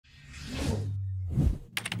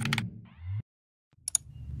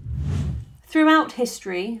Throughout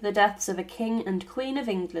history, the deaths of a king and queen of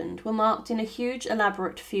England were marked in a huge,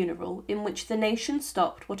 elaborate funeral in which the nation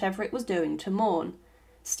stopped whatever it was doing to mourn.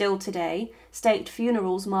 Still today, state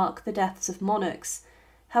funerals mark the deaths of monarchs.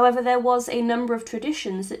 However, there was a number of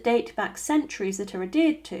traditions that date back centuries that are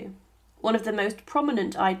adhered to. One of the most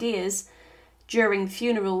prominent ideas during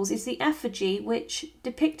funerals is the effigy, which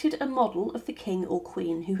depicted a model of the king or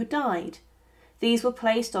queen who had died. These were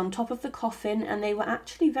placed on top of the coffin, and they were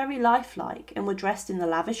actually very lifelike and were dressed in the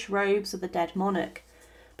lavish robes of the dead monarch.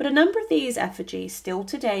 But a number of these effigies still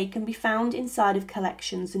today can be found inside of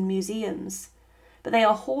collections and museums. But they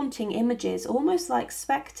are haunting images, almost like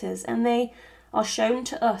spectres, and they are shown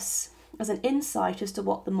to us as an insight as to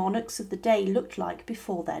what the monarchs of the day looked like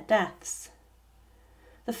before their deaths.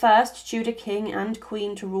 The first Tudor king and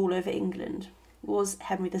queen to rule over England was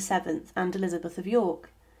Henry VII and Elizabeth of York.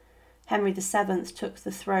 Henry VII took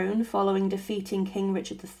the throne following defeating King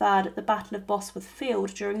Richard III at the Battle of Bosworth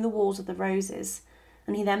Field during the Wars of the Roses,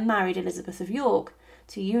 and he then married Elizabeth of York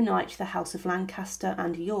to unite the House of Lancaster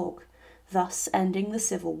and York, thus ending the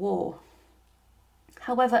Civil War.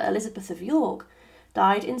 However, Elizabeth of York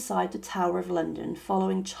died inside the Tower of London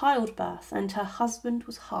following childbirth, and her husband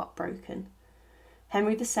was heartbroken.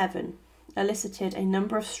 Henry VII elicited a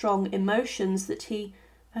number of strong emotions that he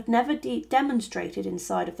had never demonstrated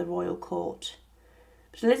inside of the royal court.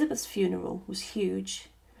 But Elizabeth's funeral was huge,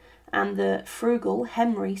 and the frugal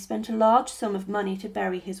Henry spent a large sum of money to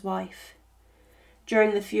bury his wife.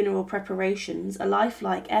 During the funeral preparations, a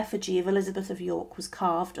lifelike effigy of Elizabeth of York was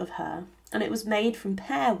carved of her, and it was made from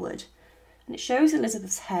pear wood, and it shows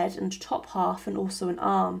Elizabeth's head and top half and also an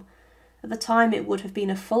arm. At the time it would have been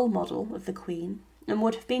a full model of the Queen, and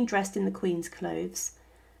would have been dressed in the Queen's clothes,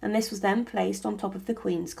 and this was then placed on top of the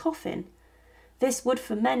Queen's coffin. This would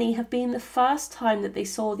for many have been the first time that they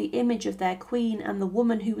saw the image of their Queen and the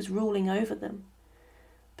woman who was ruling over them.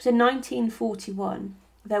 But in 1941,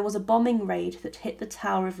 there was a bombing raid that hit the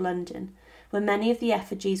Tower of London, where many of the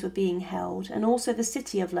effigies were being held, and also the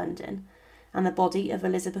City of London, and the body of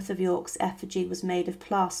Elizabeth of York's effigy was made of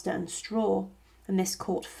plaster and straw, and this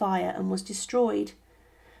caught fire and was destroyed.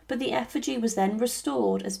 But the effigy was then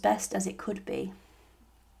restored as best as it could be.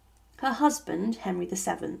 Her husband, Henry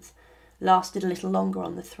VII, lasted a little longer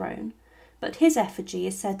on the throne, but his effigy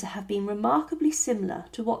is said to have been remarkably similar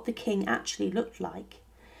to what the king actually looked like.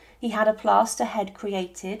 He had a plaster head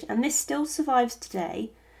created, and this still survives today,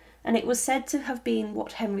 and it was said to have been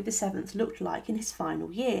what Henry VII looked like in his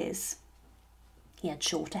final years. He had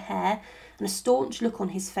shorter hair and a staunch look on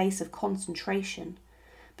his face of concentration,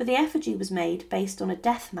 but the effigy was made based on a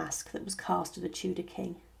death mask that was cast of the Tudor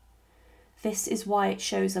king. This is why it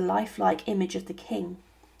shows a lifelike image of the king.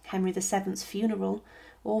 Henry VII's funeral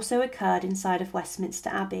also occurred inside of Westminster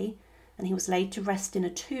Abbey, and he was laid to rest in a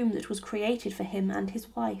tomb that was created for him and his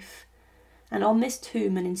wife. And on this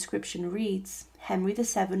tomb an inscription reads, "Henry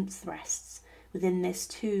VII rests within this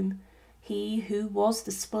tomb, he who was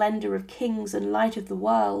the splendour of kings and light of the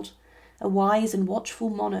world, a wise and watchful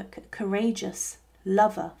monarch, courageous,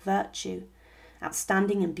 lover, virtue,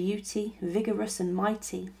 outstanding in beauty, vigorous and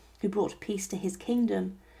mighty, who brought peace to his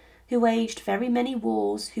kingdom, who waged very many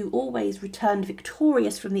wars, who always returned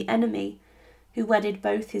victorious from the enemy, who wedded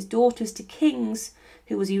both his daughters to kings,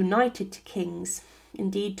 who was united to kings,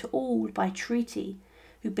 indeed to all by treaty,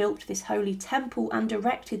 who built this holy temple and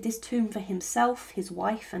erected this tomb for himself, his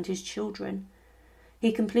wife and his children.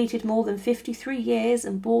 He completed more than 53 years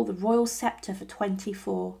and bore the royal sceptre for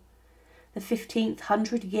 24. The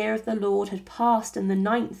 1500 year of the Lord had passed, and the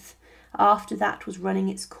 9th after that was running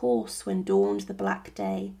its course when dawned the black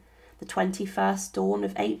day. The 21st dawn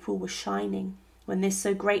of April was shining, when this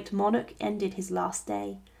so great monarch ended his last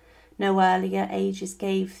day. No earlier ages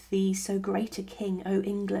gave thee so great a king, O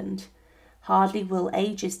England. Hardly will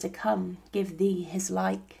ages to come give thee his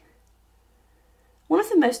like." One of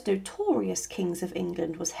the most notorious kings of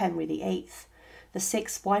England was Henry VIII, the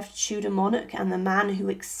six-wifed Tudor monarch and the man who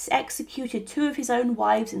executed 2 of his own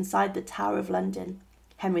wives inside the Tower of London.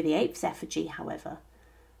 Henry VIII's effigy, however,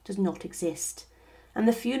 does not exist, and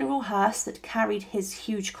the funeral hearse that carried his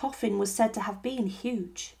huge coffin was said to have been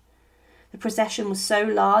huge. The procession was so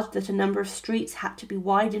large that a number of streets had to be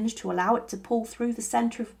widened to allow it to pull through the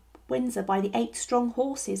centre of Windsor by the 8 strong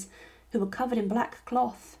horses who were covered in black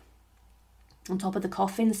cloth. On top of the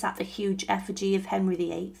coffin sat the huge effigy of Henry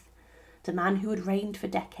VIII, the man who had reigned for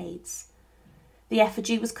decades. The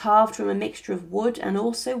effigy was carved from a mixture of wood and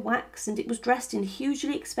also wax, and it was dressed in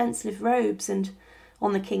hugely expensive robes, and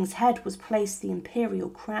on the king's head was placed the imperial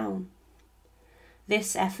crown.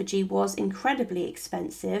 This effigy was incredibly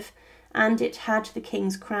expensive, and it had the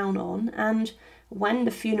king's crown on, and when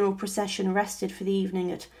the funeral procession rested for the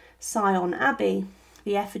evening at Sion Abbey,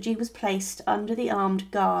 the effigy was placed under the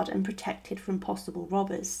armed guard and protected from possible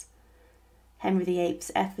robbers. Henry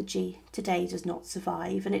VIII's effigy today does not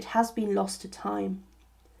survive, and it has been lost to time.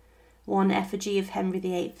 One effigy of Henry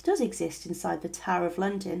VIII does exist inside the Tower of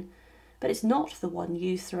London, but it's not the one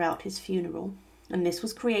used throughout his funeral, and this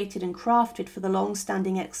was created and crafted for the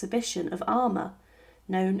long-standing exhibition of armour,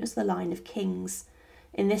 known as the Line of Kings.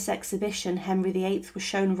 In this exhibition, Henry VIII was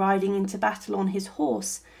shown riding into battle on his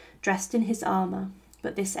horse, dressed in his armour,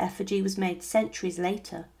 but this effigy was made centuries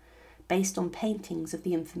later, based on paintings of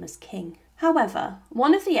the infamous king. However,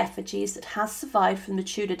 one of the effigies that has survived from the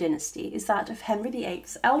Tudor dynasty is that of Henry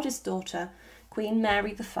VIII's eldest daughter, Queen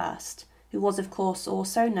Mary I, who was of course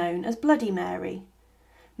also known as Bloody Mary.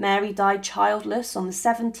 Mary died childless on the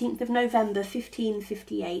 17th of November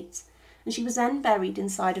 1558, and she was then buried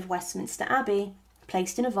inside of Westminster Abbey,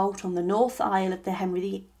 placed in a vault on the north aisle of the Henry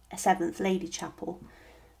VII Lady Chapel,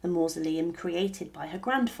 the mausoleum created by her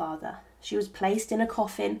grandfather. She was placed in a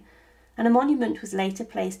coffin, and a monument was later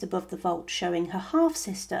placed above the vault showing her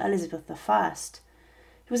half-sister Elizabeth I,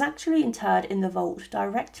 who was actually interred in the vault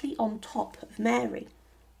directly on top of Mary.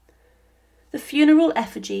 The funeral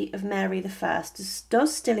effigy of Mary I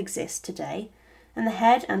does still exist today, and the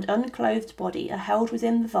head and unclothed body are held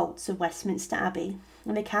within the vaults of Westminster Abbey,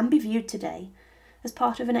 and they can be viewed today as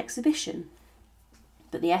part of an exhibition.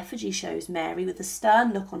 But the effigy shows Mary with a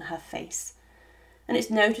stern look on her face, and it's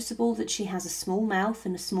noticeable that she has a small mouth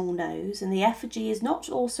and a small nose, and the effigy is not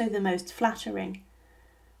also the most flattering.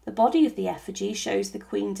 The body of the effigy shows the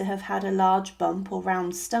Queen to have had a large bump or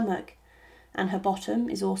round stomach, and her bottom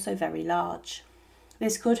is also very large.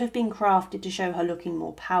 This could have been crafted to show her looking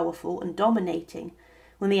more powerful and dominating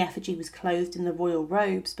when the effigy was clothed in the royal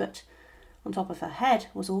robes, but on top of her head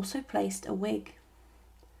was also placed a wig.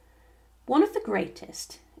 One of the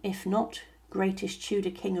greatest, if not greatest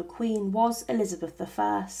Tudor king or queen was Elizabeth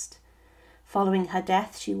I. Following her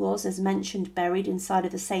death, she was, as mentioned, buried inside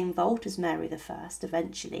of the same vault as Mary I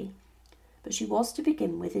eventually, but she was to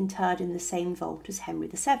begin with interred in the same vault as Henry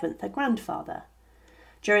VII, her grandfather.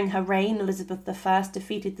 During her reign, Elizabeth I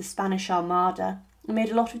defeated the Spanish Armada and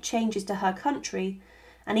made a lot of changes to her country,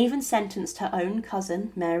 and even sentenced her own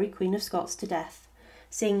cousin, Mary, Queen of Scots, to death,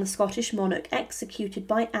 seeing the Scottish monarch executed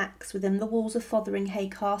by axe within the walls of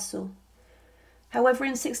Fotheringhay Castle. However,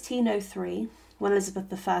 in 1603, when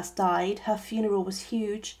Elizabeth I died, her funeral was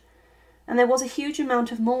huge, and there was a huge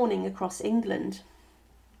amount of mourning across England.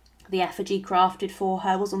 The effigy crafted for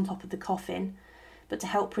her was on top of the coffin, but to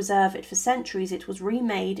help preserve it for centuries, it was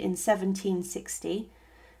remade in 1760,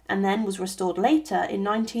 and then was restored later in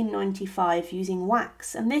 1995 using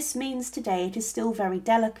wax, and this means today it is still very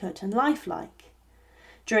delicate and lifelike.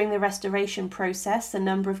 During the restoration process, a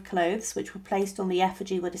number of clothes which were placed on the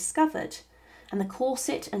effigy were discovered, and the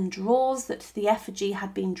corset and drawers that the effigy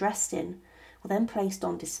had been dressed in were then placed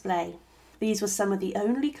on display. These were some of the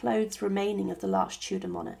only clothes remaining of the last Tudor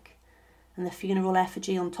monarch, and the funeral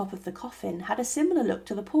effigy on top of the coffin had a similar look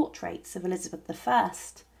to the portraits of Elizabeth I,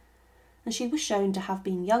 and she was shown to have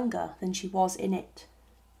been younger than she was in it.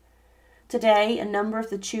 Today, a number of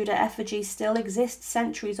the Tudor effigies still exist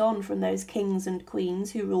centuries on from those kings and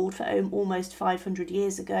queens who ruled for almost 500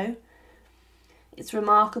 years ago. It's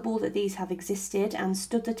remarkable that these have existed and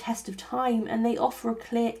stood the test of time, and they offer a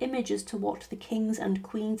clear image as to what the kings and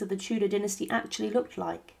queens of the Tudor dynasty actually looked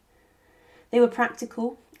like. They were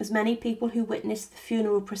practical, as many people who witnessed the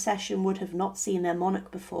funeral procession would have not seen their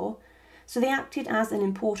monarch before, so they acted as an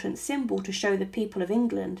important symbol to show the people of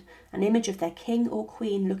England an image of their king or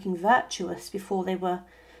queen looking virtuous before they were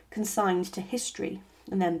consigned to history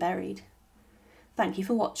and then buried. Thank you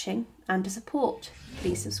for watching, and to support,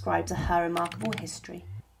 please subscribe to Her Remarkable History.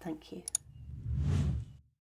 Thank you.